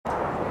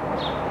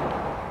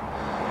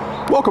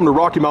Welcome to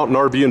Rocky Mountain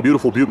RV in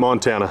beautiful Butte,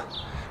 Montana.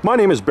 My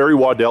name is Barry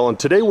Waddell, and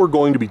today we're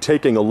going to be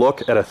taking a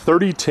look at a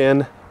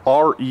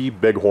 3010RE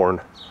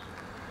Bighorn.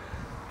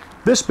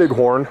 This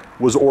Bighorn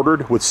was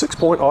ordered with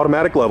 6-point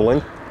automatic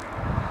leveling,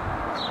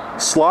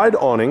 slide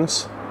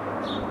awnings,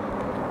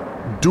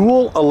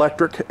 dual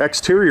electric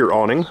exterior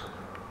awning,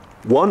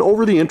 one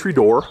over the entry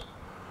door,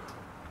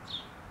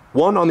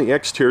 one on the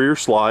exterior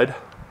slide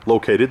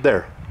located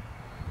there.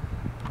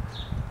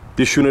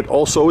 This unit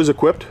also is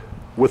equipped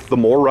with the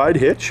More Ride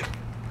hitch,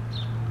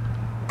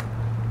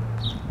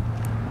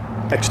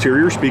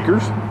 exterior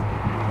speakers,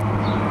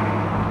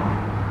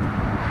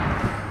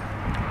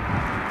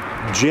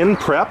 gin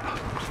prep,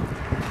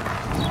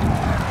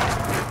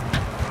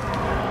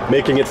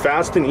 making it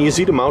fast and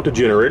easy to mount a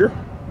generator.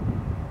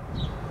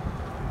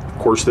 Of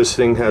course, this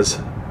thing has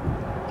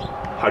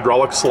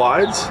hydraulic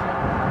slides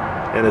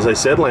and, as I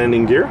said,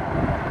 landing gear.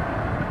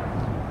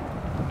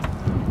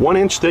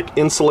 1-inch thick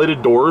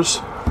insulated doors,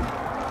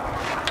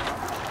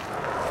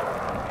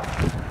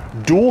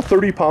 dual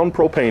 30-pound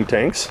propane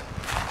tanks,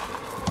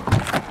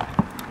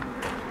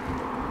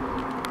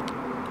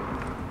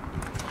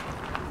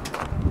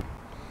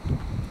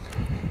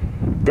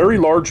 very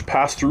large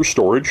pass-through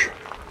storage.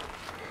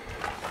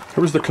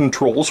 Here's the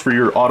controls for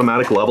your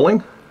automatic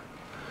leveling,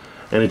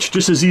 and it's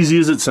just as easy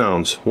as it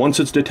sounds. Once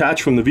it's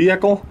detached from the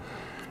vehicle,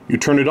 you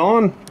turn it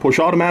on, push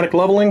automatic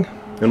leveling,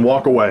 and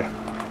walk away.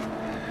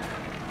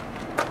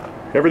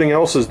 Everything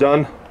else is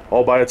done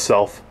all by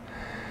itself.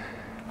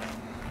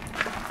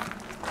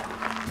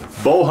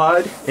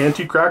 Bowhide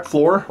anti-crack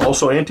floor,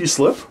 also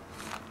anti-slip.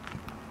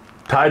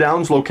 Tie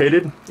downs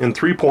located in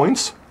 3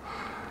 points.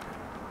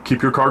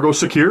 Keep your cargo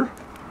secure.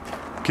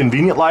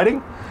 Convenient lighting.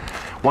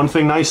 One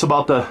thing nice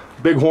about the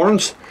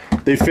Bighorns,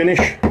 they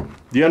finish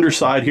the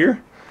underside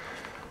here.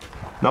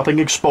 Nothing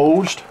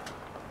exposed.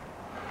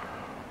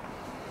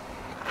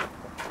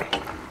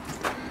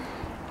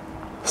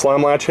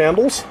 Slam latch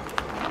handles.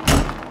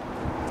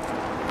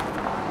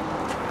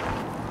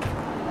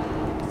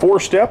 4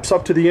 steps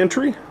up to the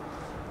entry.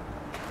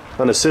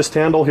 An assist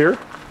handle here.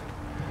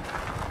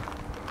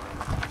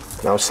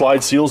 Now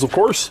slide seals, of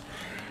course.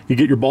 You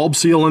get your bulb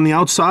seal on the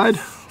outside,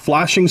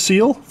 flashing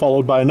seal,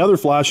 followed by another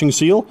flashing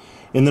seal,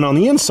 and then on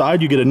the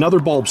inside you get another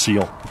bulb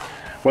seal.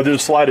 Whether the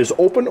slide is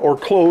open or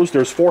closed,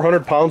 there's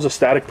 400 pounds of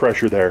static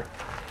pressure there.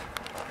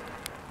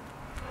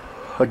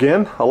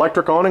 Again,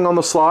 electric awning on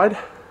the slide,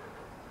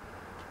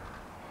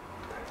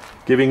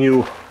 giving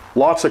you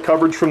lots of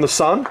coverage from the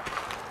sun.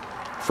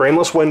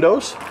 Frameless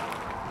windows.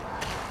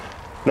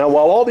 Now,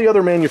 while all the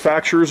other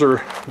manufacturers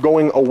are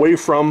going away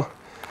from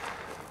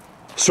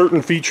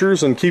certain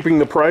features and keeping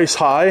the price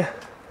high,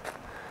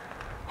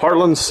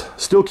 Heartland's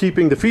still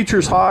keeping the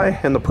features high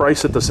and the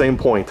price at the same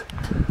point.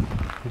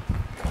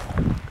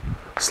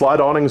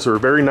 Slide awnings are a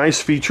very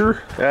nice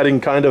feature,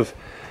 adding kind of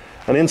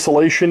an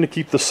insulation to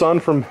keep the sun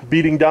from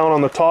beating down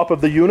on the top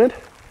of the unit,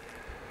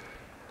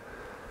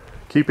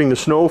 keeping the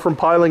snow from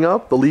piling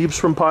up, the leaves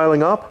from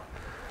piling up.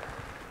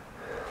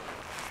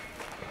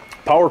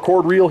 Power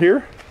cord reel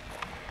here.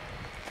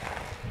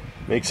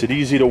 Makes it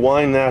easy to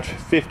wind that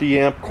 50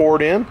 amp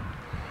cord in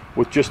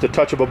with just a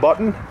touch of a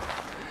button.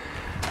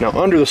 Now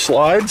under the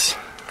slides,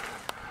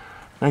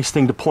 nice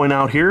thing to point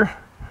out here,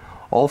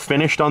 all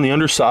finished on the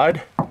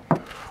underside.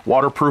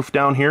 Waterproof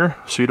down here,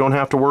 so you don't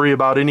have to worry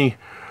about any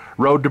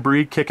road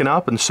debris kicking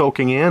up and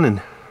soaking in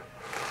and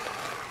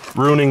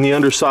ruining the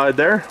underside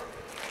there.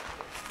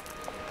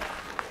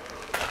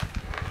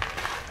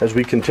 As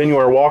we continue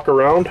our walk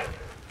around,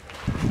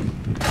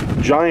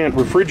 giant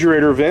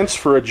refrigerator vents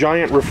for a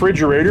giant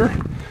refrigerator.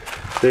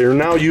 They are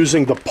now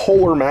using the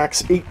Polar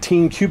Max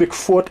 18 cubic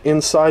foot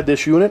inside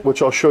this unit,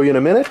 which I'll show you in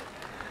a minute.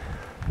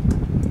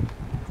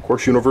 Of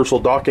course, universal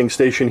docking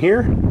station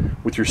here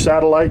with your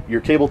satellite,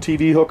 your cable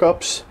TV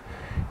hookups,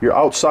 your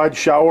outside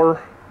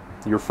shower,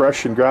 your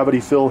fresh and gravity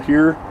fill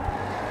here,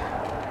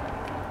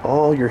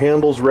 all your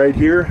handles right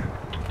here.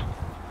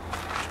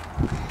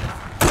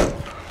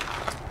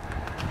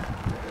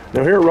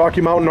 Now here at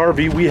Rocky Mountain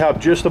RV, we have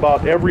just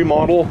about every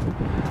model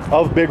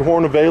of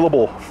Bighorn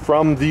available.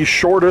 From the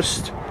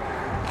shortest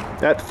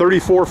at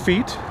 34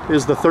 feet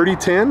is the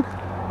 3010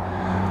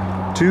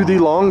 to the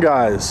long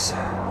guys,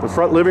 the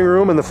front living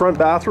room and the front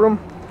bathroom.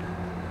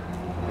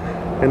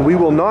 And we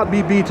will not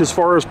be beat as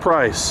far as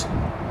price.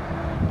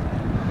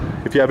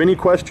 If you have any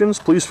questions,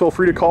 please feel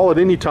free to call at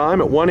any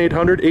time at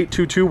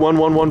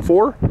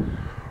 1-800-822-1114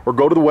 or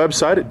go to the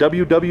website at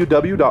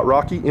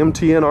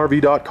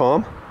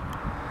www.rockymtnrv.com.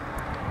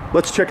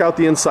 Let's check out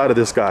the inside of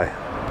this guy.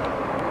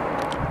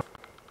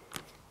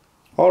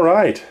 All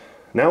right,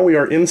 now we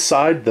are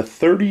inside the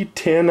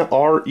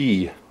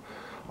 3010RE.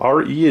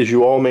 RE, as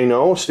you all may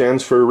know,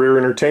 stands for rear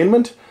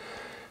entertainment,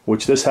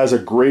 which this has a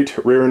great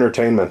rear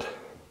entertainment.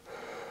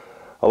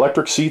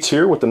 Electric seats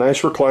here with the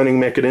nice reclining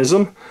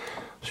mechanism,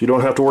 so you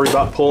don't have to worry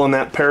about pulling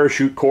that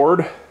parachute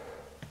cord.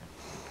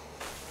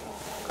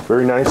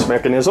 Very nice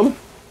mechanism.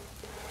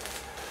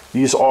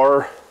 These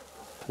have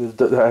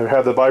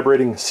the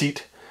vibrating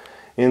seat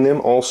in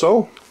them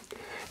also.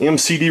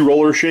 MCD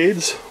roller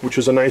shades, which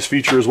is a nice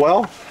feature as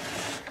well.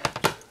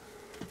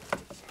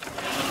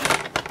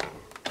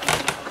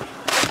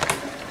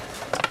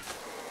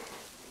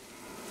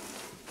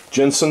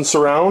 Jensen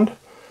surround.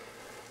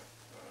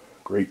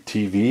 Great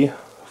TV,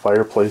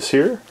 fireplace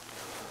here.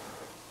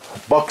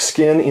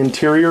 Buckskin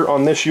interior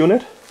on this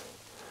unit.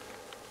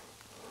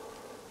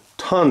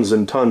 Tons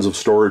and tons of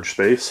storage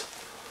space.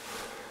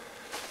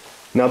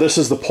 Now this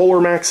is the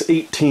PolarMax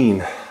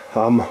 18.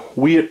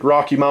 We at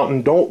Rocky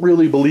Mountain don't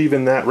really believe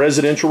in that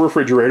residential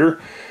refrigerator.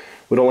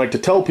 We don't like to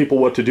tell people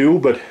what to do,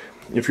 but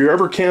if you're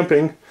ever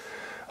camping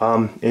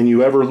and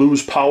you ever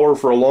lose power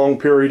for a long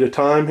period of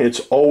time, it's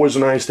always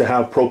nice to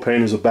have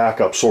propane as a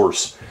backup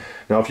source.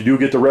 Now if you do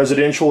get the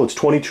residential, it's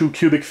 22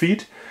 cubic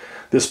feet.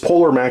 This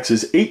PolarMax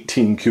is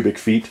 18 cubic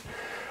feet,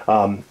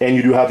 and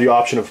you do have the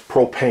option of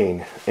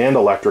propane and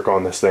electric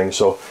on this thing,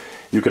 so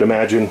you could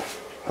imagine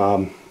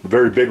a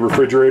very big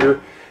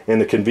refrigerator and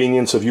the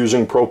convenience of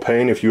using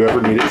propane if you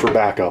ever need it for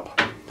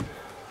backup.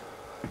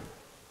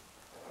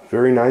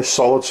 Very nice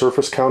solid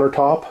surface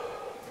countertop,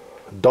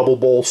 double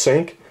bowl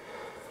sink,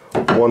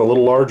 one a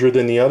little larger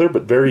than the other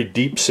but very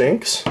deep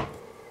sinks.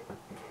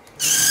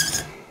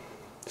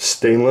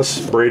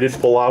 Stainless braided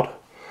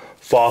pull-out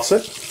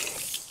faucet.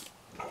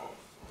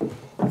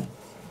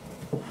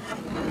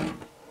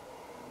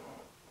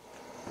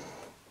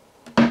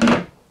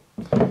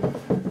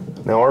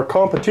 Now our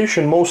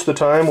competition, most of the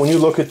time when you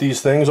look at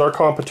these things, our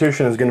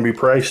competition is going to be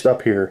priced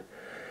up here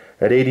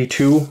at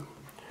 $82.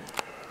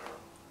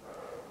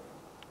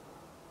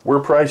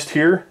 We're priced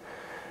here,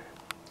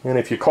 and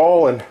if you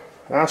call and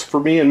ask for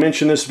me and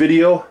mention this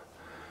video,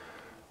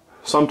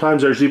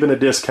 sometimes there's even a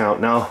discount.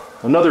 Now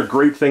another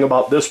great thing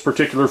about this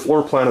particular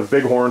floor plan of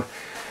Bighorn,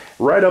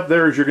 right up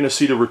there is you're going to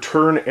see the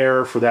return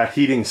air for that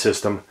heating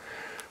system,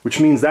 which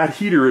means that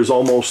heater is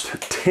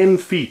almost 10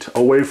 feet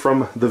away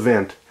from the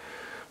vent.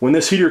 When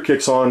this heater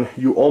kicks on,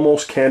 you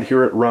almost can't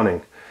hear it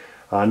running.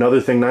 Another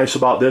thing nice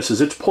about this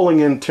is it's pulling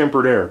in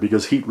tempered air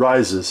because heat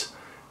rises,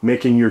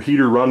 making your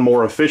heater run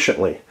more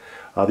efficiently.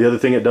 The other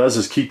thing it does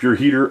is keep your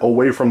heater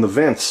away from the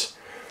vents.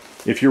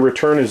 If your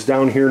return is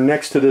down here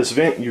next to this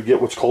vent, you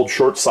get what's called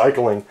short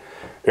cycling.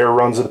 Air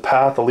runs the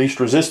path of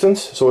least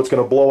resistance, so it's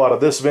going to blow out of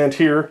this vent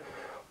here,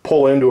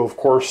 pull into, of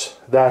course,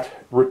 that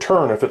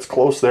return if it's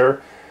close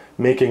there,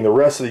 making the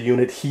rest of the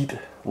unit heat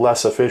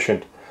less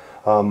efficient.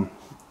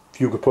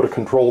 You could put a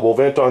controllable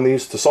vent on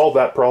these to solve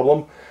that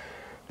problem,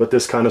 but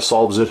this kind of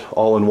solves it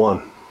all in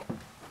one.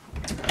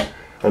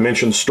 I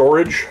mentioned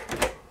storage.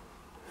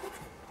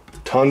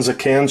 Tons of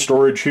can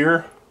storage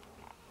here.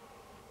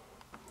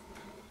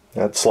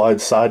 That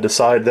slides side to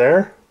side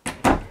there.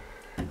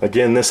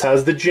 Again, this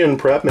has the gin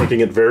prep, making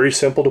it very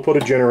simple to put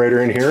a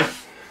generator in here.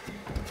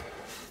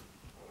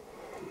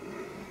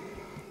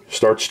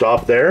 Start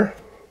stop there.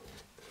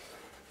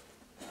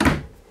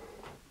 A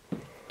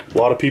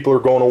lot of people are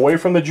going away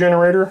from the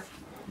generator,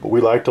 but we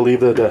like to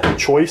leave the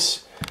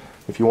choice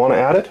if you want to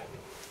add it.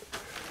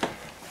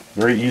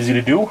 Very easy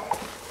to do.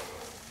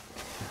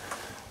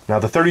 Now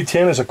the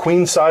 3010 is a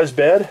queen size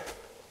bed.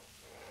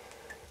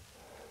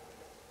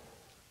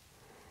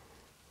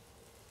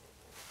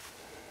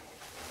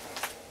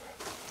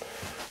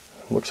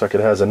 Looks like it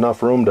has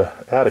enough room to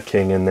add a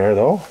king in there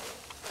though.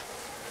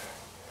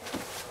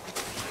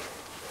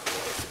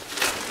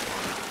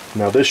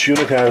 Now this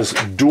unit has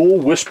dual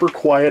whisper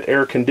quiet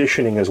air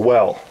conditioning as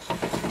well.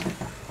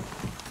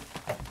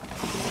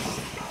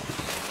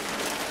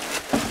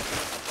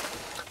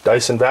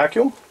 Dyson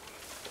vacuum.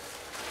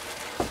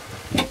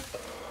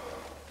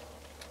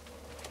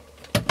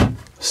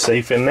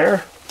 Safe in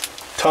there.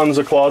 Tons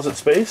of closet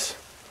space.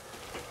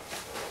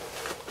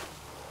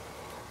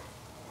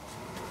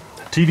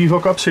 TV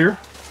hookups here.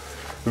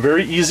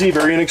 Very easy,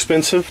 very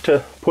inexpensive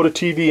to put a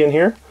TV in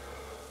here.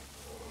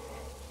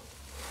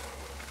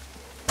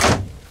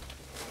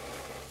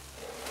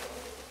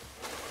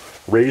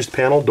 Raised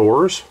panel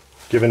doors,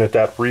 giving it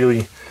that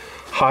really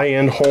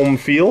high-end home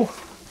feel.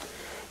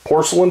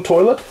 Porcelain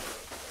toilet.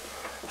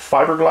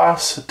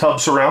 Fiberglass tub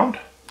surround.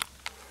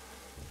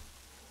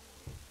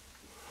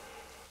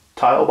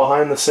 Tile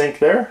behind the sink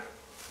there.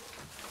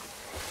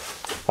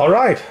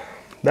 Alright,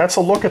 that's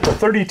a look at the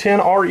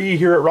 3010RE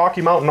here at Rocky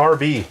Mountain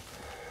RV.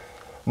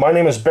 My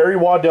name is Barry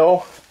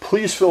Waddell.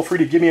 Please feel free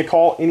to give me a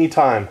call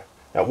anytime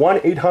at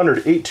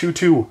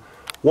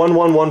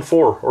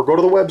 1-800-822-1114 or go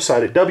to the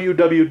website at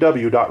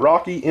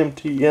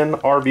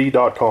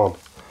www.rockymtnrv.com.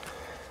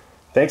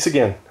 Thanks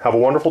again. Have a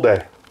wonderful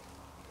day.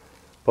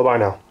 Bye-bye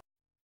now.